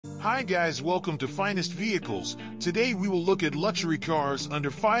Hi guys, welcome to Finest Vehicles. Today we will look at luxury cars under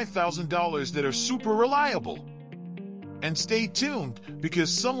 $5,000 that are super reliable. And stay tuned,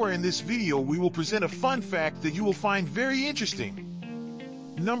 because somewhere in this video we will present a fun fact that you will find very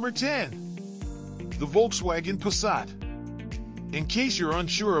interesting. Number 10. The Volkswagen Passat. In case you're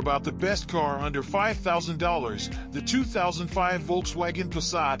unsure about the best car under $5,000, the 2005 Volkswagen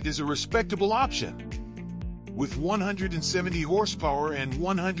Passat is a respectable option. With 170 horsepower and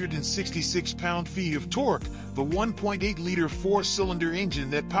 166 pound-feet of torque, the 1.8-liter four-cylinder engine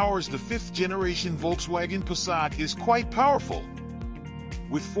that powers the fifth-generation Volkswagen Passat is quite powerful.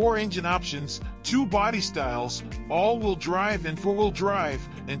 With 4 engine options, 2 body styles, all-wheel drive and 4-wheel drive,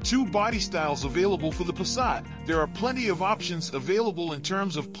 and 2 body styles available for the Passat, there are plenty of options available in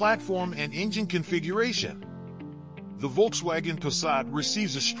terms of platform and engine configuration. The Volkswagen Passat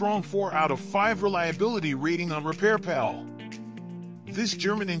receives a strong 4 out of 5 reliability rating on RepairPal. This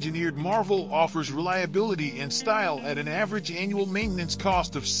German-engineered marvel offers reliability and style at an average annual maintenance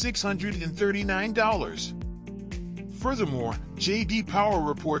cost of $639. Furthermore, J.D. Power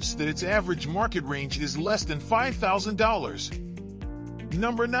reports that its average market range is less than $5,000.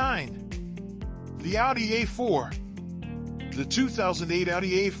 Number 9. The Audi A4. The 2008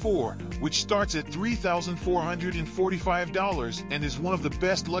 Audi A4, which starts at $3,445 and is one of the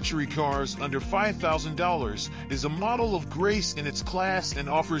best luxury cars under $5,000, is a model of grace in its class and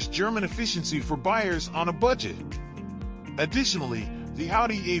offers German efficiency for buyers on a budget. Additionally, the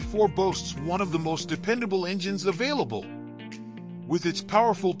Audi A4 boasts one of the most dependable engines available. With its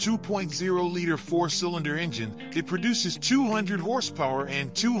powerful 2.0-liter four-cylinder engine, it produces 200 horsepower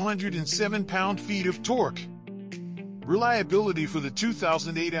and 207 pound-feet of torque. Reliability for the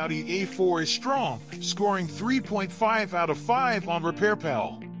 2008 Audi A4 is strong, scoring 3.5 out of 5 on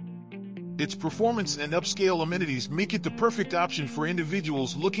RepairPal. Its performance and upscale amenities make it the perfect option for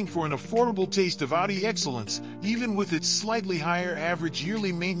individuals looking for an affordable taste of Audi excellence, even with its slightly higher average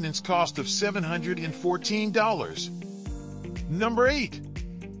yearly maintenance cost of $714. Number 8.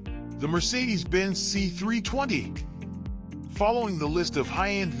 The Mercedes-Benz C320. Following the list of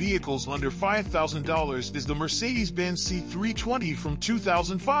high-end vehicles under $5,000 is the Mercedes-Benz C320 from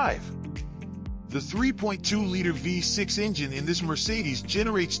 2005. The 3.2-liter V6 engine in this Mercedes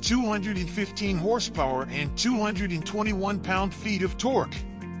generates 215 horsepower and 221 pound-feet of torque.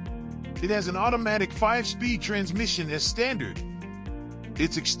 It has an automatic 5-speed transmission as standard.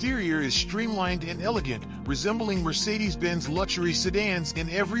 Its exterior is streamlined and elegant, resembling Mercedes-Benz luxury sedans in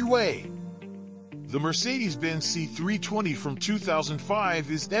every way. The Mercedes-Benz C320 from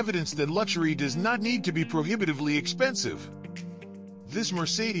 2005 is evidence that luxury does not need to be prohibitively expensive. This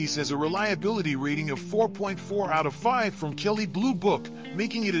Mercedes has a reliability rating of 4.4 out of 5 from Kelley Blue Book,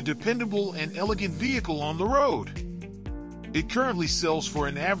 making it a dependable and elegant vehicle on the road. It currently sells for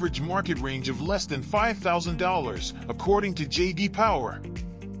an average market range of less than $5,000, according to J.D. Power.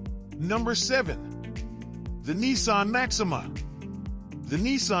 Number 7. The Nissan Maxima. The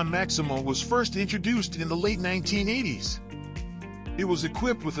Nissan Maxima was first introduced in the late 1980s. It was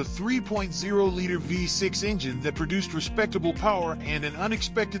equipped with a 3.0-liter V6 engine that produced respectable power and an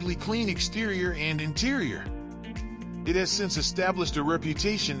unexpectedly clean exterior and interior. It has since established a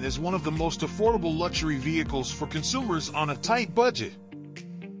reputation as one of the most affordable luxury vehicles for consumers on a tight budget.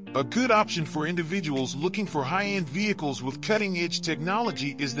 A good option for individuals looking for high-end vehicles with cutting-edge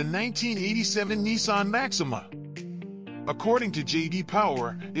technology is the 1987 Nissan Maxima. According to J.D.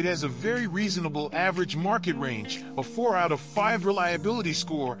 Power, it has a very reasonable average market range, a 4 out of 5 reliability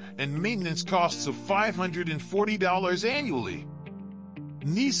score, and maintenance costs of $540 annually.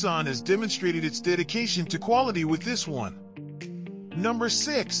 Nissan has demonstrated its dedication to quality with this one. Number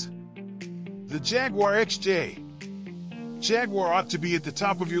 6. The Jaguar XJ. Jaguar ought to be at the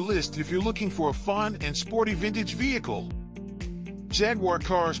top of your list if you're looking for a fun and sporty vintage vehicle. Jaguar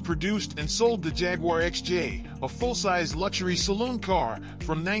Cars produced and sold the Jaguar XJ, a full-size luxury saloon car,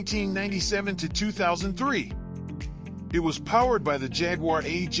 from 1997 to 2003. It was powered by the Jaguar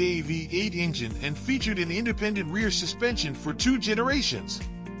XJ V8 engine and featured an independent rear suspension for 2 generations.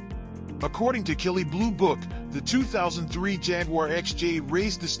 According to Kelley Blue Book, the 2003 Jaguar XJ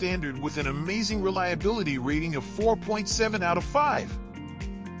raised the standard with an amazing reliability rating of 4.7 out of 5.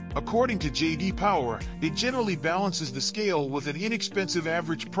 According to J.D. Power, it generally balances the scale with an inexpensive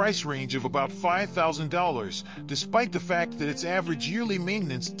average price range of about $5,000, despite the fact that its average yearly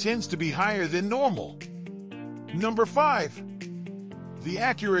maintenance tends to be higher than normal. Number 5. The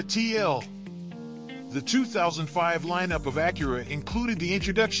Acura TL. The 2005 lineup of Acura included the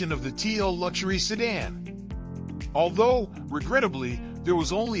introduction of the TL luxury sedan. Although, regrettably, there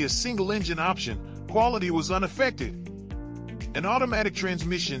was only a single engine option, quality was unaffected. an automatic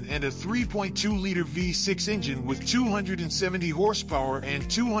transmission, and a 3.2-liter V6 engine with 270 horsepower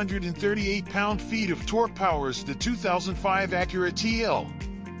and 238 pound-feet of torque powers the 2005 Acura TL.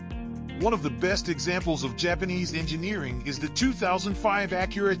 One of the best examples of Japanese engineering is the 2005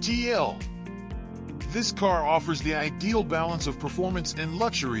 Acura TL. This car offers the ideal balance of performance and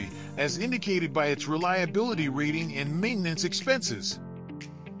luxury, as indicated by its reliability rating and maintenance expenses.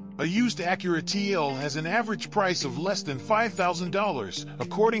 A used Acura TL has an average price of less than $5,000,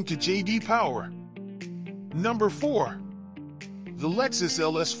 according to J.D. Power. Number 4. The Lexus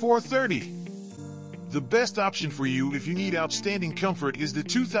LS430. The best option for you if you need outstanding comfort is the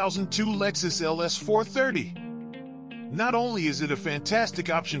 2002 Lexus LS430. Not only is it a fantastic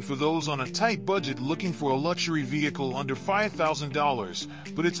option for those on a tight budget looking for a luxury vehicle under $5,000,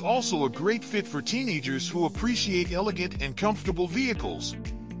 but it's also a great fit for teenagers who appreciate elegant and comfortable vehicles.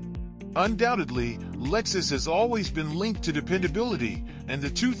 Undoubtedly, Lexus has always been linked to dependability, and the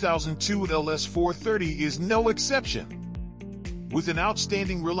 2002 LS430 is no exception. With an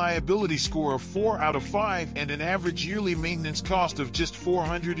outstanding reliability score of 4 out of 5 and an average yearly maintenance cost of just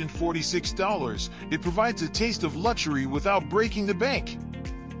 $446, it provides a taste of luxury without breaking the bank.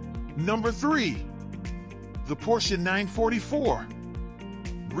 Number 3. The Porsche 944.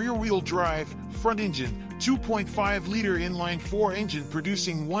 Rear-wheel drive, front-engine, 2.5-liter inline-4 engine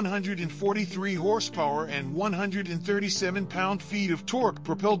producing 143 horsepower and 137 pound-feet of torque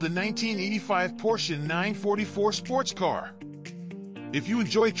propelled the 1985 Porsche 944 sports car. If you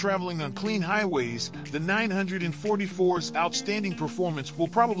enjoy traveling on clean highways, the 944's outstanding performance will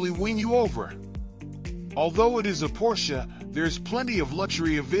probably win you over. Although it is a Porsche, there's plenty of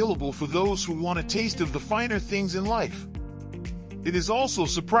luxury available for those who want a taste of the finer things in life. It is also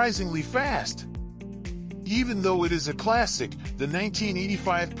surprisingly fast. Even though it is a classic, the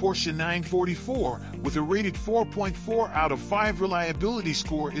 1985 Porsche 944, with a rated 4.4 out of 5 reliability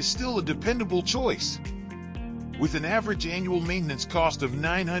score, is still a dependable choice. With an average annual maintenance cost of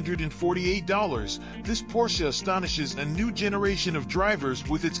 $948, this Porsche astonishes a new generation of drivers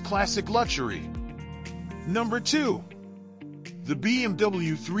with its classic luxury. Number 2. The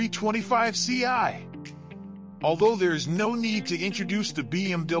BMW 325ci. Although there is no need to introduce the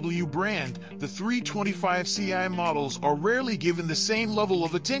BMW brand, the 325ci models are rarely given the same level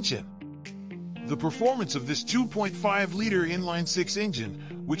of attention. The performance of this 2.5-liter inline-6 engine,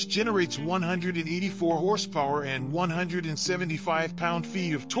 which generates 184 horsepower and 175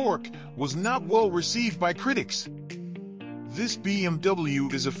 pound-feet of torque, was not well received by critics. This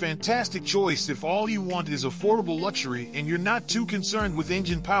BMW is a fantastic choice if all you want is affordable luxury and you're not too concerned with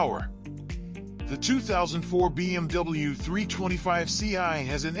engine power. The 2004 BMW 325ci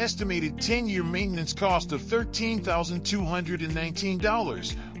has an estimated 10-year maintenance cost of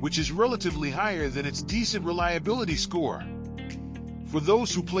 $13,219, which is relatively higher than its decent reliability score. For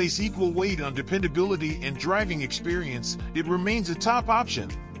those who place equal weight on dependability and driving experience, it remains a top option.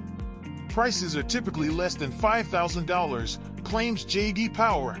 Prices are typically less than $5,000, claims J.D.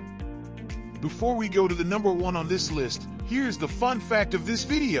 Power. Before we go to the number 1 on this list, here's the fun fact of this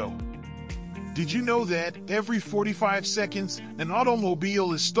video. Did you know that every 45 seconds, an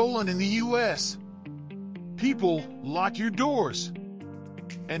automobile is stolen in the U.S.? People, lock your doors.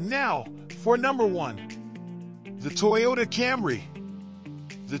 And now, for number 1. The Toyota Camry.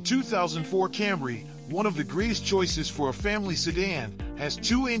 The 2004 Camry, one of the greatest choices for a family sedan, has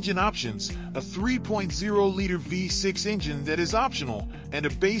 2 engine options, a 3.0-liter V6 engine that is optional, and a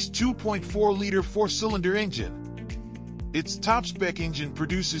base 2.4-liter 4-cylinder engine. Its top-spec engine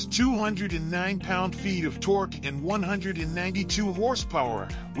produces 209 pound-feet of torque and 192 horsepower,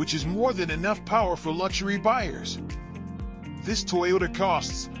 which is more than enough power for luxury buyers. This Toyota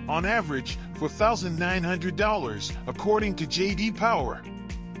costs, on average, $4,900, according to J.D. Power.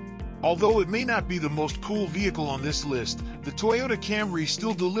 Although it may not be the most cool vehicle on this list, the Toyota Camry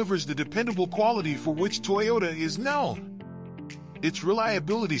still delivers the dependable quality for which Toyota is known. Its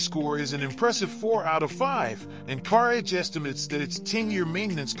reliability score is an impressive 4 out of 5, and CarEdge estimates that its 10-year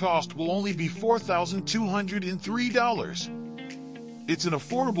maintenance cost will only be $4,203. It's an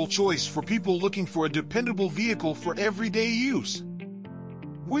affordable choice for people looking for a dependable vehicle for everyday use.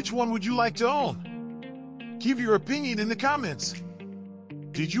 Which one would you like to own? Give your opinion in the comments.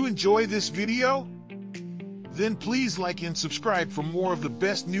 Did you enjoy this video? Then please like and subscribe for more of the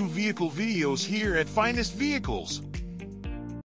best new vehicle videos here at Finest Vehicles.